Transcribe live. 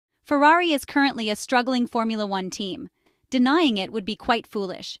Ferrari is currently a struggling Formula One team. Denying it would be quite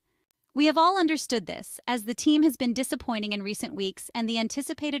foolish. We have all understood this, as the team has been disappointing in recent weeks and the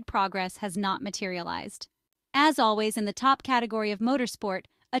anticipated progress has not materialized. As always in the top category of motorsport,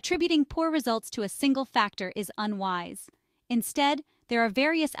 attributing poor results to a single factor is unwise. Instead, there are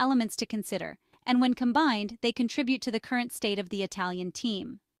various elements to consider, and when combined, they contribute to the current state of the Italian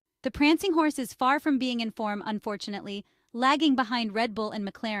team. The Prancing Horse is far from being in form, unfortunately, lagging behind Red Bull and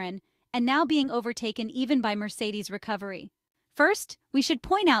McLaren, and now being overtaken even by Mercedes' recovery. First, we should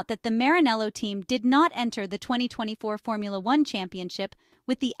point out that the Maranello team did not enter the 2024 Formula One Championship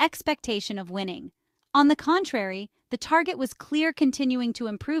with the expectation of winning. On the contrary, the target was clear, continuing to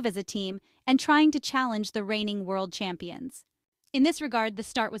improve as a team and trying to challenge the reigning world champions. In this regard, the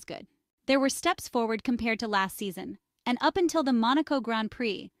start was good. There were steps forward compared to last season, and up until the Monaco Grand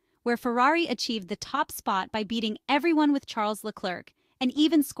Prix, where Ferrari achieved the top spot by beating everyone with Charles Leclerc and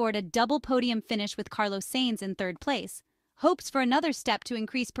even scored a double podium finish with Carlos Sainz in third place, hopes for another step to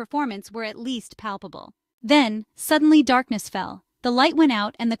increase performance were at least palpable. Then, suddenly darkness fell. The light went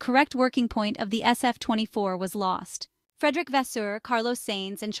out and the correct working point of the SF-24 was lost. Vasseur, Carlos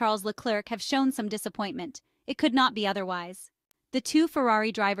Sainz, and Charles Leclerc have shown some disappointment. It could not be otherwise. The two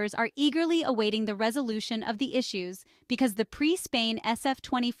Ferrari drivers are eagerly awaiting the resolution of the issues because the pre-Spain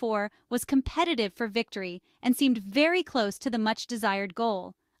SF-24 was competitive for victory and seemed very close to the much-desired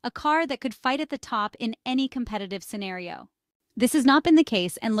goal, a car that could fight at the top in any competitive scenario. This has not been the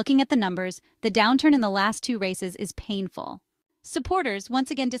case, and looking at the numbers, the downturn in the last two races is painful. Supporters,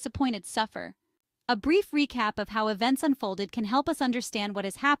 once again disappointed, suffer. A brief recap of how events unfolded can help us understand what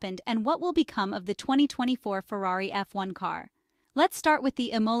has happened and what will become of the 2024 Ferrari F1 car. Let's start with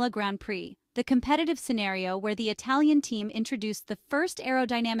the Imola Grand Prix, the competitive scenario where the Italian team introduced the first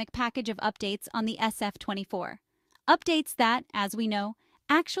aerodynamic package of updates on the SF-24. Updates that, as we know,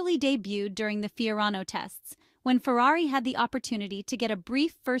 actually debuted during the Fiorano tests, when Ferrari had the opportunity to get a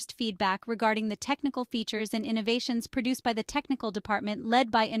brief first feedback regarding the technical features and innovations produced by the technical department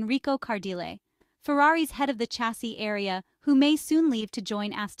led by Enrico Cardile, Ferrari's head of the chassis area, who may soon leave to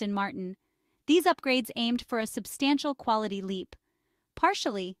join Aston Martin. These upgrades aimed for a substantial quality leap.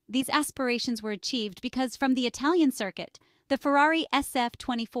 Partially, these aspirations were achieved because from the Italian circuit, the Ferrari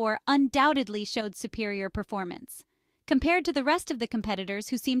SF-24 undoubtedly showed superior performance. Compared to the rest of the competitors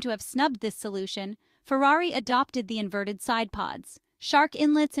who seem to have snubbed this solution, Ferrari adopted the inverted side pods, shark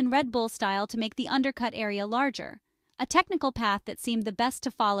inlets in Red Bull style to make the undercut area larger, a technical path that seemed the best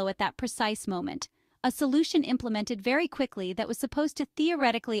to follow at that precise moment, a solution implemented very quickly that was supposed to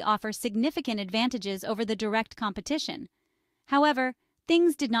theoretically offer significant advantages over the direct competition. However,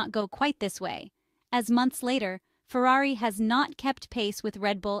 things did not go quite this way, as months later, Ferrari has not kept pace with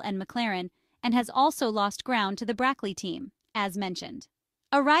Red Bull and McLaren and has also lost ground to the Brackley team, as mentioned.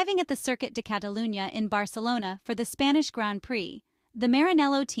 Arriving at the Circuit de Catalunya in Barcelona for the Spanish Grand Prix, the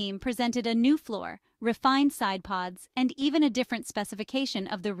Maranello team presented a new floor, refined side pods, and even a different specification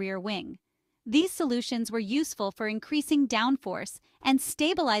of the rear wing. These solutions were useful for increasing downforce and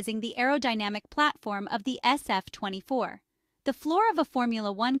stabilizing the aerodynamic platform of the SF-24. The floor of a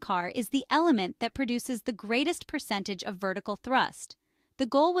Formula One car is the element that produces the greatest percentage of vertical thrust. The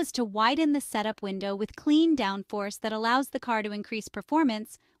goal was to widen the setup window with clean downforce that allows the car to increase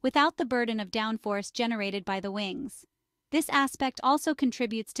performance without the burden of downforce generated by the wings. This aspect also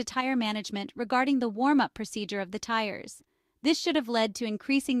contributes to tire management regarding the warm-up procedure of the tires. This should have led to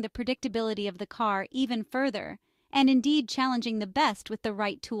increasing the predictability of the car even further, and indeed challenging the best with the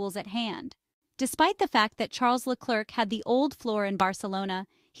right tools at hand. Despite the fact that Charles Leclerc had the old floor in Barcelona,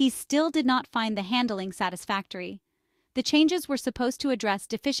 he still did not find the handling satisfactory. The changes were supposed to address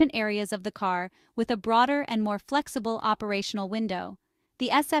deficient areas of the car with a broader and more flexible operational window. The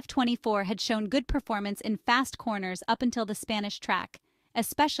SF-24 had shown good performance in fast corners up until the Spanish track,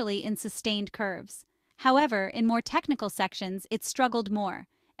 especially in sustained curves. However, in more technical sections, it struggled more,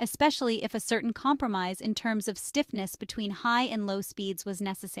 especially if a certain compromise in terms of stiffness between high and low speeds was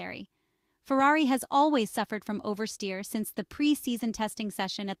necessary. Ferrari has always suffered from oversteer since the pre-season testing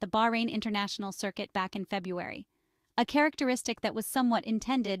session at the Bahrain International Circuit back in February, a characteristic that was somewhat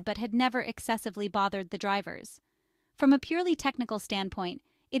intended but had never excessively bothered the drivers. From a purely technical standpoint,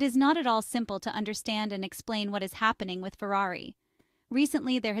 it is not at all simple to understand and explain what is happening with Ferrari.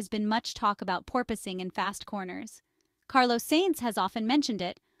 Recently, there has been much talk about porpoising in fast corners. Carlos Sainz has often mentioned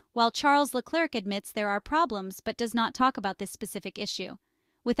it, while Charles Leclerc admits there are problems but does not talk about this specific issue.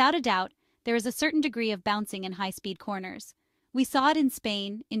 Without a doubt, there is a certain degree of bouncing in high-speed corners. We saw it in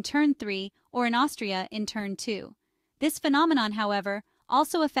Spain, in Turn 3, or in Austria in Turn 2. This phenomenon, however,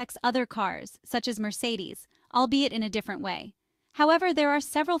 also affects other cars, such as Mercedes, albeit in a different way. However, there are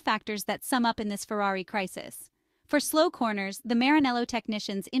several factors that sum up in this Ferrari crisis. For slow corners, the Maranello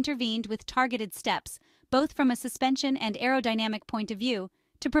technicians intervened with targeted steps, both from a suspension and aerodynamic point of view,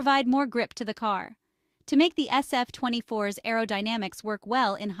 to provide more grip to the car. To make the SF-24's aerodynamics work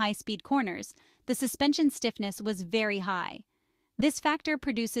well in high-speed corners, the suspension stiffness was very high. This factor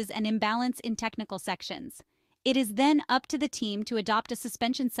produces an imbalance in technical sections. It is then up to the team to adopt a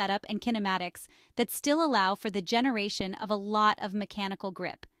suspension setup and kinematics that still allow for the generation of a lot of mechanical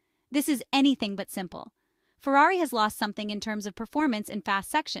grip. This is anything but simple. Ferrari has lost something in terms of performance in fast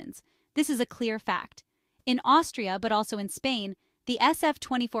sections. This is a clear fact. In Austria, but also in Spain, the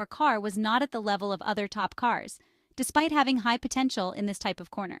SF-24 car was not at the level of other top cars, despite having high potential in this type of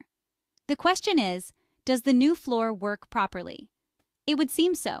corner. The question is, does the new floor work properly? It would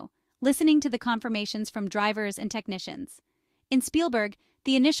seem so, listening to the confirmations from drivers and technicians. In Spielberg,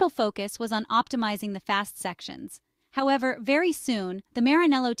 the initial focus was on optimizing the fast sections. However, very soon, the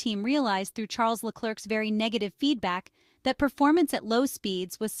Maranello team realized through Charles Leclerc's very negative feedback that performance at low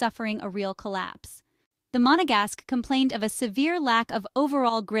speeds was suffering a real collapse. The Monegasque complained of a severe lack of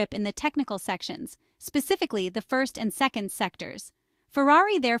overall grip in the technical sections, specifically the first and second sectors.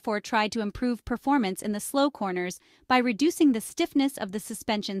 Ferrari therefore tried to improve performance in the slow corners by reducing the stiffness of the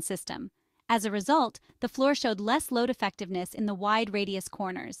suspension system. As a result, the floor showed less load effectiveness in the wide radius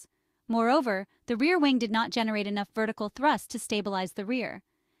corners. Moreover, the rear wing did not generate enough vertical thrust to stabilize the rear.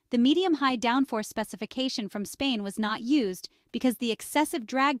 The medium-high downforce specification from Spain was not used because the excessive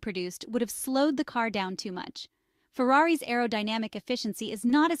drag produced would have slowed the car down too much. Ferrari's aerodynamic efficiency is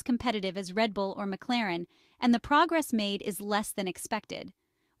not as competitive as Red Bull or McLaren, and the progress made is less than expected.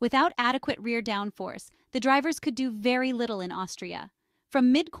 Without adequate rear downforce, the drivers could do very little in Austria.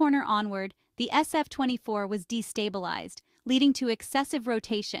 From mid-corner onward, the SF-24 was destabilized, leading to excessive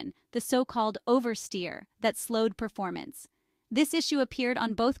rotation, the so-called oversteer, that slowed performance. This issue appeared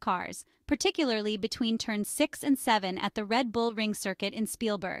on both cars, particularly between turns 6 and 7 at the Red Bull Ring circuit in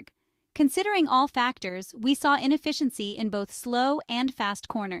Spielberg. Considering all factors, we saw inefficiency in both slow and fast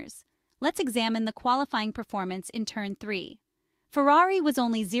corners. Let's examine the qualifying performance in turn 3. Ferrari was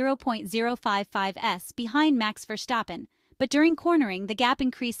only 0.055s behind Max Verstappen, but during cornering the gap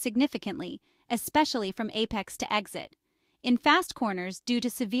increased significantly, especially from apex to exit. In fast corners, due to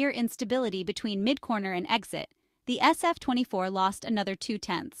severe instability between mid-corner and exit, the SF-24 lost another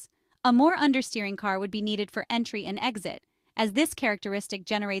 0.2. A more understeering car would be needed for entry and exit, as this characteristic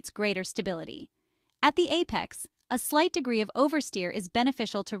generates greater stability. At the apex, a slight degree of oversteer is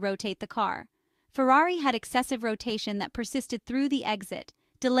beneficial to rotate the car. Ferrari had excessive rotation that persisted through the exit,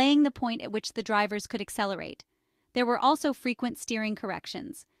 delaying the point at which the drivers could accelerate. There were also frequent steering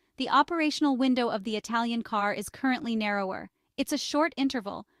corrections. The operational window of the Italian car is currently narrower. It's a short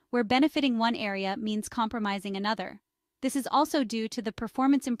interval, where benefiting one area means compromising another. This is also due to the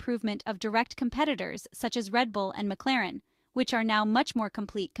performance improvement of direct competitors such as Red Bull and McLaren, which are now much more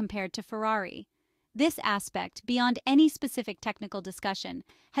complete compared to Ferrari. This aspect, beyond any specific technical discussion,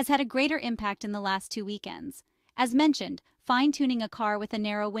 has had a greater impact in the last 2 weekends. As mentioned, fine-tuning a car with a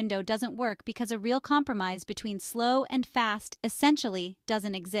narrow window doesn't work because a real compromise between slow and fast essentially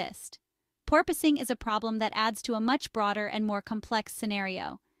doesn't exist. Porpoising is a problem that adds to a much broader and more complex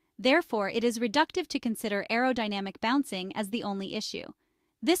scenario. Therefore, it is reductive to consider aerodynamic bouncing as the only issue.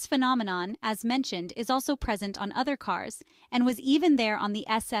 This phenomenon, as mentioned, is also present on other cars and was even there on the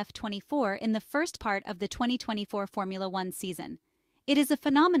SF-24 in the first part of the 2024 Formula One season. It is a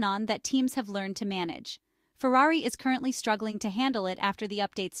phenomenon that teams have learned to manage. Ferrari is currently struggling to handle it after the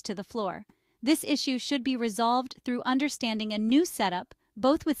updates to the floor. This issue should be resolved through understanding a new setup,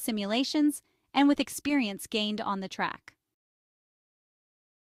 both with simulations and with experience gained on the track.